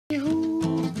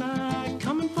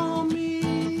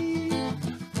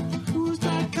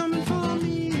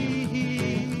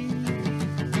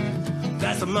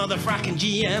That's a motherfucking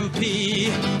GMP.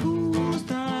 Who's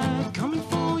that coming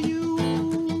for you?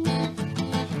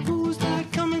 Who's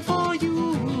that coming for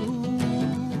you?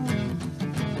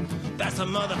 That's a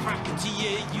motherfucking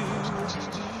TAU.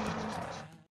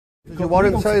 The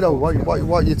warrant say though, what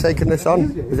are you taking this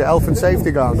on? Is it health and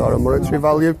safety ground or a monetary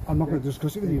value? I'm not going to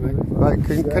discuss it with you, mate. Right,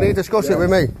 can you discuss it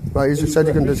with me? Right, you just said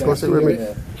you can discuss it with me.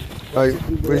 Right,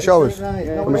 will you show us?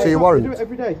 Let me see your warrant. We do it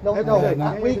every day. No,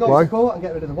 we go to court and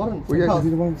get rid of the warrant. Because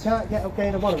you can't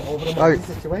gain a warrant over a monetary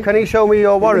situation. Can you show me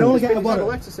your warrant? You can only get a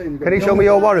warrant. Can you show me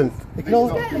your warrant? You can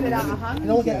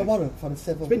only get a warrant for the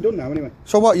civil. It's been done now anyway.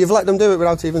 So what, you've let them do it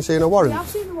without even seeing a warrant? Yeah, I've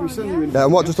seen the warrant, Yeah,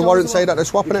 and what does the warrant say that they're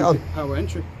swapping it on? Power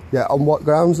entry. Yeah, on what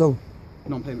grounds though?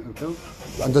 Non-payment of bill.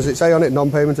 And does it say on it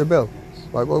non-payment of bill?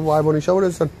 Like, well, why won't he show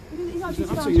us then?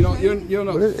 You're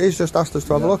not. He's just asked us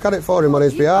to have a look at it for him on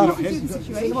his behalf.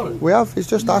 We have, he's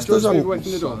just asked us on... Move away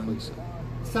from the door, please.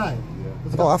 Sign?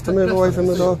 I don't have to move away from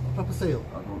the door. Proper seal?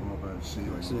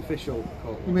 It's an official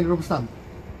court. You mean a rubber stamp?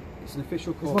 It's an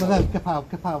official court. It's one of them, kapow,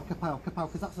 kapow, kapow, kapow,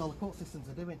 because that's all the court systems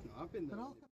are doing. No, I've been there.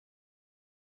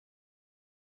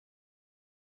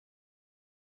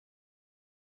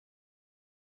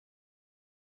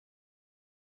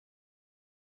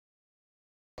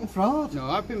 Fraud. No,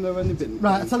 I've been there when they've been.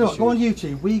 Right, I tell you what, go on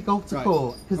YouTube. We go to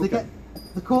court because they get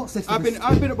the court system. I've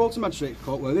been at Bolton Magistrates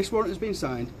Court where this warrant has been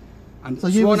signed, and so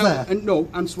you was there?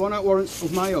 And sworn out warrants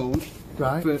of my own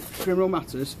for criminal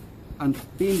matters, and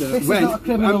been there this when. Is not a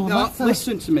criminal matter.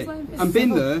 Listen to me. And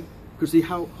been there because they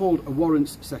hold a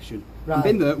warrants session. Right. And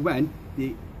been there when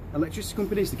the electricity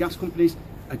companies, the gas companies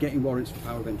are getting warrants for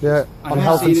power of entry. Yeah, on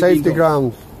health and safety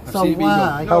grounds. So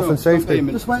why? Health and safety.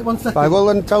 Just wait 1 second. Right, well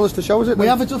then tell us to show us it then. We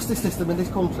have a justice system in this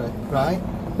country, right?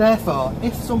 Therefore,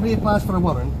 if somebody applies for a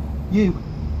warrant, you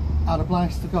are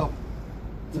obliged to go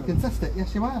to contest it.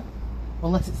 Yes, you are.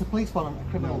 Unless it's a police warrant, a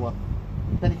criminal one.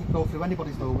 Then you can go through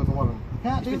anybody's door with a warrant. You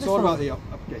can't do this. It's all about the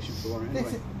application for the warrant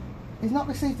anyway. He's not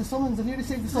received the summons. Have you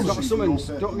received the summons? He's got a summons.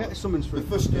 Don't get the summons for it.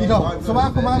 You don't. So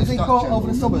how come I was in court over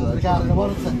the summons regarding a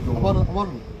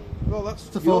warrant? Well, that's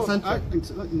the 4th century.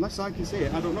 Unless I can see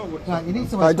it, I don't know what. Right, you need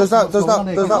to. Right, does that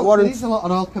warrant? These lot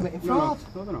are all committing fraud.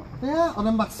 No, they're not. Yeah, on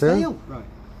a mass scale. Right.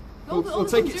 We'll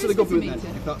take it to the government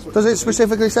then, if that's what. Does it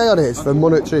specifically say on it it's for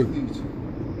monetary?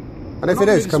 And if it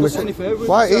is, can we say?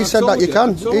 Why? He said that you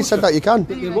can. He said that you can.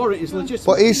 The warrant is legitimate.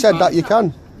 But he said that you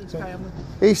can.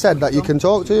 He said that you can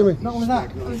talk to me. Not only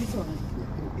that.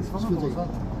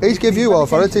 He's give you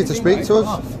authority to speak to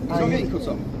us. He's not getting cut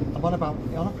off. On a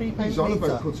prepayment meter. He's on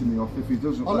about cutting me off if he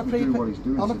doesn't let me do what he's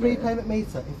doing. On a prepayment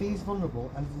meter, if he's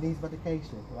vulnerable and he needs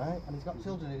medication, right, and he's got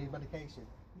children who need medication,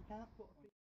 you can't put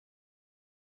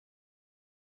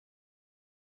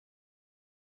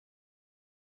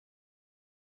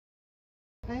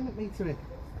a payment meter in.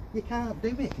 You can't do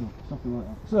it. Something like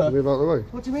that. Sir, move out the way.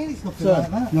 What do you mean it's nothing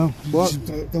like that? No. What?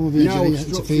 Don't be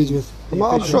interfered with. Am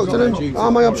I obstructing him?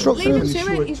 Am I obstructing him? Leave him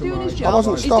to it. He's doing his job. I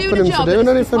wasn't stopping him from doing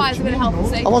anything.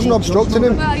 I wasn't obstructing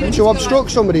him. To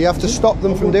obstruct somebody, you have to stop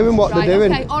them from doing what they're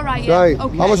doing. Okay, all right, yeah.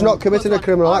 Okay. I was not committing a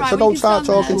criminal act, so don't start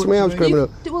talking to me. I was criminal.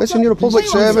 Listen, you're a public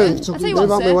servant.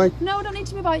 Move out my way. No, I don't need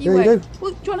to move out your way.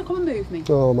 Well, do you want to come and move me?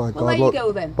 Oh my God! Well, there you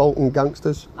go then. Bolton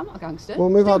gangsters. I'm not a gangster. Well,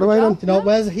 move out the way then. You know,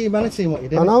 where's the humanity in what you're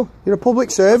doing? I know. You're a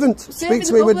public servant. Speak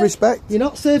to me with respect. You're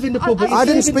not serving the public. I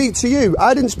didn't speak to you.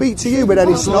 I didn't speak to you with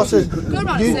any snotters. Go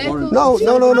round in circles. No,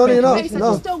 you're not. I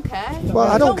just don't care. Well,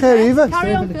 I don't care either.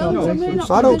 Carry on,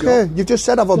 Bill. I don't care. You've just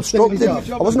said I've obstructed.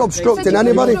 I wasn't obstructing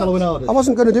anybody. I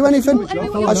wasn't going to do anything.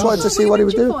 I just wanted to see what he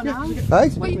was doing. Hey?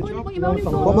 What are you moaning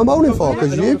for? What am I moaning for?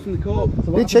 Because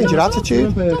you changed your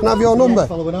attitude. Can I have your number?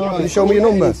 Can you show me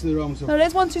your number? No,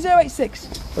 there's 12086.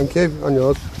 Thank you. And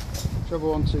yours?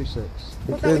 Trouble 126.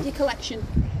 Put that with your collection.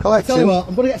 Tell you what,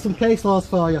 I'm going to get some case laws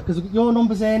for you because your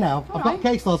number's here now. I've got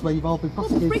case laws where you've all been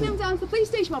prosecuted. Well, bring them down to the police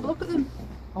station, have a look at them.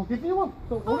 I'll give you one.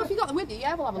 Oh, if you've got them with you,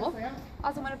 yeah, we'll have a look.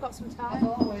 As and when I've got some time.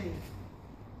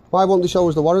 Why won't they show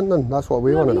us the warrant then? That's what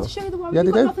we want to know. Show you the warrant. Yeah,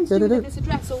 they do. Nothing to do with this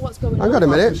address or what's going on. Hang on a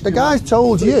minute. The guy's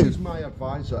told you. He's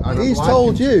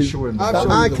told you that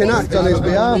I can act on his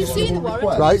behalf. You've seen the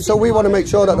warrant. Right, so we want to make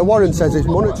sure that the warrant says it's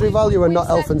monetary value and not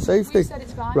health and safety.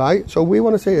 Right, so we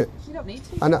want to see it. You don't need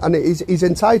to. And he's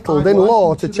entitled in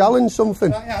law to challenge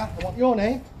something. I want your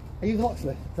name. Are you the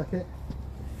locksmith? Take it.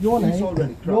 Your name.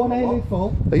 Your name in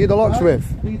full. Are you the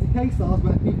locksmith? These are case laws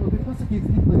where people have been prosecuted,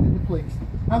 including the police,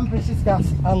 and British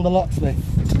Gas, and the locksmith.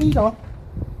 Read on.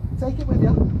 Take it with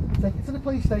you. Take it to the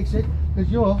police station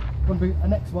because you're going to be the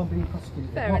next one being prosecuted.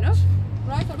 Fair enough.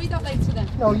 Right, I'll read that later then.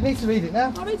 No, you need to read it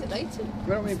now. I'll read it later.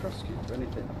 We're not being prosecuted for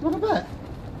anything. Do you want a bet?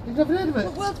 You've never heard of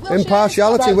it?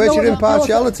 Impartiality, Right, where's no, your no,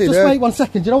 impartiality just there? wait 1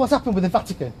 second. Do you know what's happened with the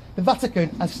Vatican? The Vatican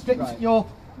has stripped your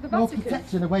Vatican?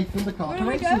 protection away from the Where are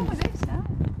we going corporations. with this now?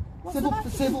 What's the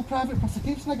Vatican? Civil private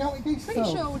prosecution, I got it, these. Pretty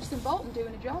sure we're just involved in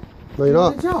doing a job. No, you're not.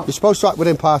 Doing a job. You're supposed to act with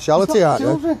impartiality, aren't you?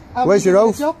 Children. How Where's are you your doing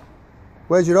oath? a job?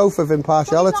 Where's your oath of Well,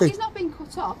 impartiality? he's not been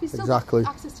cut off. He's still Exactly.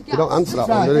 got access to gas. You don't answer that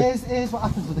Right, one, do you? here's what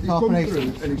happens with the He come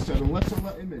corporations. through and he said, unless I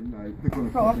let him in now, they're going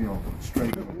to cut me off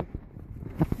straight away.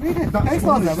 Read it. That's Case what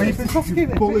law he there, when said. you've been prosecuted.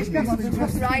 You bullied British me. gas has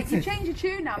been Right, you prosecuted. change your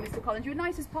tune now, Mr. Collins. You're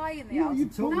nice as pie in the house. you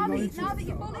told Now me that not to.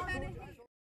 you bully men are here.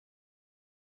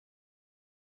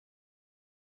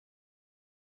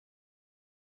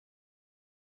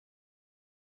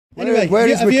 Anyway, Where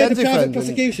is have you heard of Mackenzie private friend?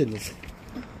 prosecutions?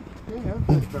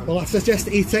 Well, I suggest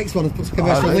that he takes one and puts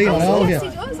commercial lien on all of you. Yes, he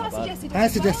does. I suggested I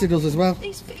suggested us as well.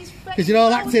 He's Because you're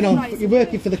all acting on, you're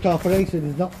working for the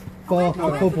corporations, not for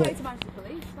the public.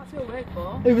 That's your work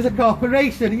for. It was a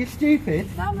corporation, are you stupid?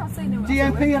 No, I'm not saying no.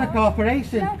 GMP and a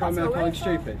corporation. Yeah. Calling me a colleague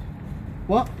stupid.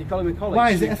 What? You calling me colleague? Why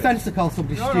is it stupid? offence to call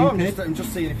somebody No, stupid? I'm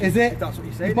just seeing if Is it? that's what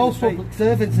you're saying. You're both in the street. public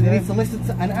servants and you need to listen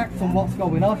to and act on what's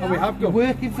going on. we have You're done.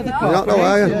 working for the You're not, no,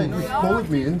 are you? corporation. He's bullied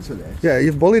me into this. Yeah,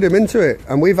 you've bullied him into it,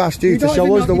 and we've asked you You to don't show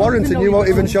even us know- the you don't warrant, even and know you won't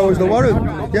you're even show us the bullied.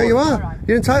 warrant. Yeah, you are.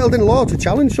 You're entitled in law to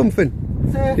challenge something.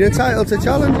 You're entitled to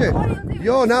challenge it.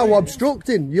 You're now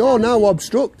obstructing. You're now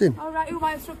obstructing. All right, who am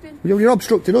I obstructing? You're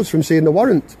obstructing us from seeing the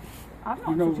warrant. I've not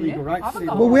You've no obstructed legal you. right I to haven't see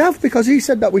got Well, we have because he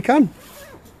said that we can.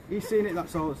 He's seen it,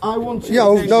 that's all. I want to. Yeah,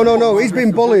 no. He's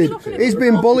been bullied. He's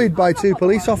been bullied by 2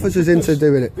 police officers into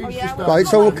doing it. Right.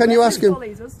 So can you ask him?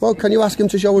 Well, can you ask him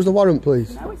to show us the warrant,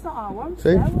 please? No, it's not our one. See,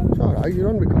 it's all right. You're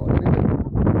on recording.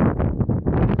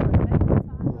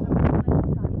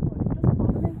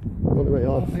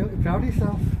 You're proud of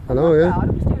yourself. I know, yeah.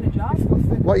 I'm just doing a job.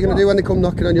 What are you going to do when they come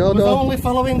knocking on your I was door? only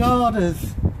following orders.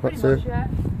 That's Pretty it. much, yeah.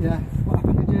 Yeah, what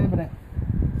happened in Germany?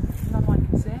 None of my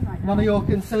concern right now. None of your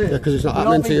concern. Yeah, 'cause it's not We're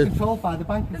happening all to you. being controlled by the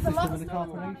banking There's a system lot and of the stuff going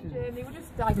on in corporation. Germany. We're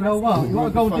just You know what? You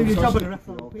want to go and do your job and Fantastic. arrest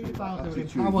all the paedophiles who are in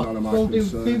Attitude's power. none of my Go and do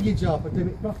concern. your job and do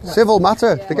it properly. Civil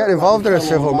matter. They get involved in a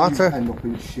civil You matter. end up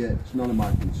in shit. It's none of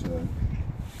my concern.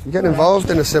 You get involved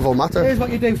in a civil matter. Here's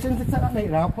what you do. As soon as you take that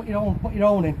meter out, put your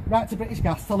own in. Write to British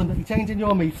Gas, tell them that you're changing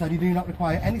your meter and you do not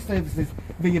require any services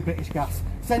via British Gas.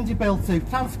 Send your bill to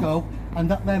Transco and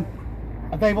that them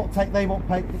they won't pay,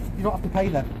 you don't have to pay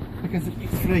them because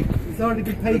it's free. It's already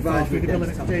been paid for through the bill of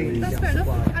exchange. That's fair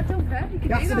enough. I don't care. You can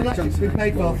Gas do and that. electric's been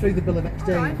paid for through the bill of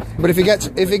exchange. But if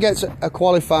he gets a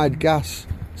qualified gas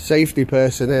safety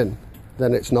person in,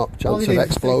 then it's not chance of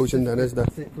explosion. Then is there?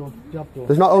 That's it, done. Job done.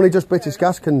 There's not only just British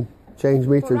Gas can change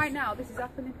But meters. right now, this is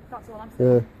happening. That's all I'm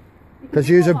saying. Yeah. Because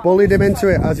you have bullied him into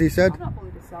it, as he said. I've not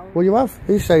bullied this soul. Well, you have.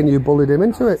 He's saying you bullied him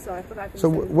into it. Sorry, I forgot I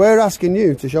So didn't say we're asking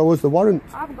you to show us the warrant.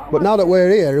 I haven't got But one. now that we're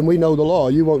here and we know the law,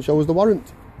 you won't show us the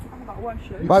warrant. I haven't got one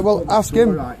shoe. Right, well, ask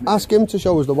him. Ask him to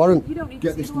show us the warrant. You don't need Get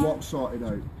to see this the warrant. lot sorted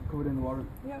out. Covered in the warrant.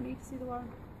 You don't need to see the warrant.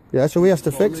 Yeah, so he has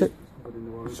to fix it. Covered in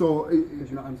the warrant. So Because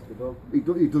you're not answering the door. he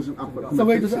doesn't have to. So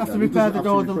he doesn't have to repair the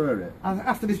door repair it.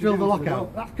 after they drill the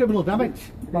lockout. That's criminal damage,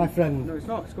 my friend. No, it's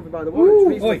not. It's covered by the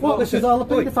warrant. Oi, What, this is all the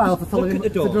paedophiles for telling look him at the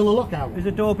to door. drill a lockout? Has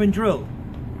the door been drilled?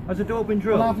 Has the door been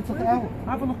drilled? Well, have you took it out?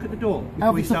 Have a look at the door Have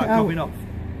before we you took start it out? gobbing off.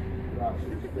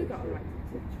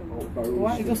 Why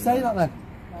don't you just say that then?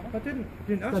 I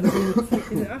didn't ask me. You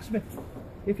didn't ask me.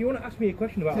 If you want to ask me a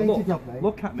question about Change a look, your job, mate.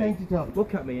 look at me. Change your job.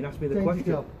 Look at me and ask me the Change your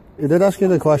question. job. He did ask you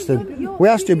the question. We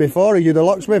asked you before, are you the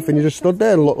locksmith? And you just stood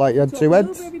there and looked like you had 2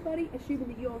 heads. Over everybody, assuming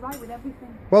that you're right with everything.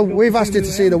 Well, we've asked you to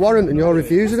see the warrant and you're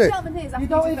refusing it. Gentlemen, here's You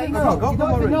don't even know. You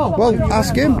don't even know. Well,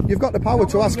 ask him. You've got the power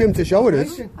to ask him to show it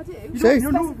us. I do. See?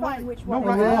 Specifying which one.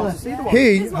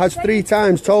 He has 3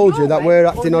 times told you that we're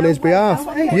acting on his behalf.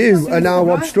 You are now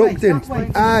obstructing.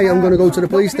 I am going to go to the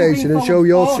police station and show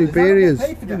your superiors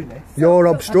your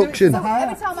obstruction.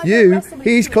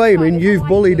 He's claiming you've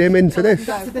bullied him into this.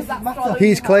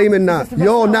 He's claiming that.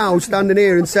 You're now standing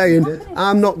here and saying,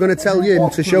 I'm not going to tell him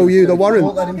to show you the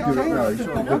warrant. Let him do it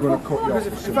now. They're going to cut you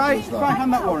off. If I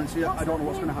hand that warrant to you, I don't know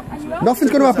what's going to happen to it.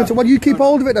 Nothing's going to happen to well, you keep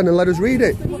hold of it then and let us read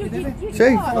it.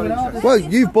 See? Well,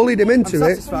 you've bullied him into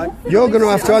it. You're going to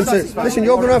have to answer. Listen,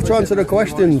 you're going to have to answer the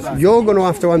questions. You're going to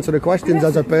have to answer the questions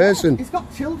as a person. He's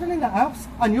got children in that house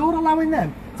and you're allowing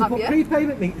them to Have put you?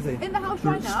 prepayment meters in. In the house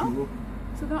right now.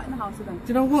 So they're not in the house then. Do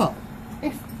you know what?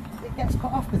 If it gets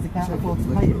cut off because they can't afford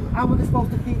to pay it, how are they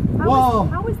supposed to keep How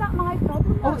warm? is that my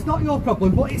problem? Oh, it's not your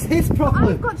problem, but it's his problem.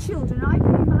 I've got children. I pay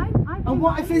mine. I pay And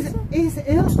what mine. if he's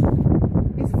ill?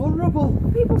 He's vulnerable.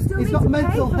 People still He's need got to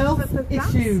mental pay health for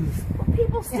gas. issues. But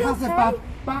people He still has a pay. bad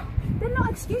back. They're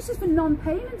not excuses for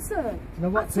non-payment, sir. You know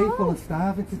what? At People all. are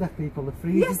starving to death, people are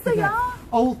freezing Yes, to they death. are.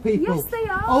 Old people. Yes, they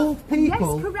are. Old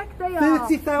people. Yes, correct, they are.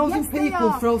 30,000 Yes, they people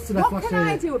are. froze to death What last can I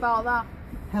year. do about that?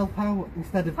 Help out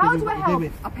instead of How doing do I what you're help?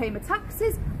 doing. I pay my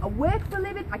taxes, I work for a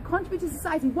living, I contribute to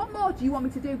society. What more do you want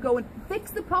me to do? Go and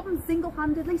fix the problem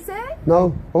single-handedly, sir?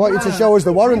 No, I want you to show us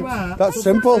the warrant. That's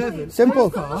simple. Simple.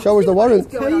 Show us the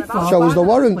warrant. Show us the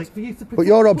warrant. But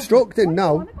you're obstructing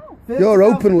now. You're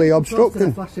openly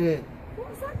obstructing. What's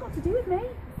that got to do with me?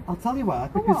 I'll tell you why,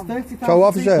 because 30,000 So,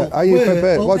 officer, people are you were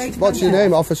prepared? all What's your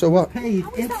name, officer? What? paid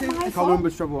How is that into my Call fault? number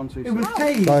treble 126. It was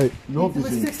paid Right. into a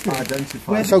system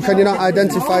where So can you not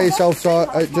identify yourself? So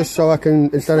just so I can,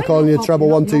 instead of calling you treble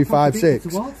 1256,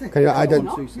 can you not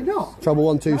identify You're not. treble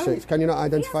 126? Can you not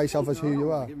identify yourself as who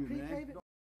you are?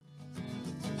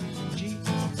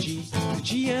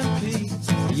 GMP,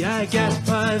 yeah, I got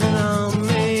private on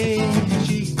me.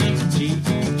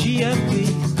 GMP,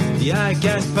 yeah, I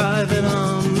got private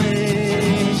on me.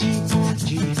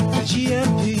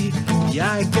 GMP,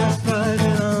 yeah, I got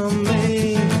private on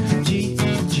me.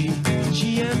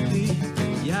 GMP,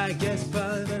 yeah, I got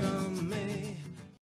private.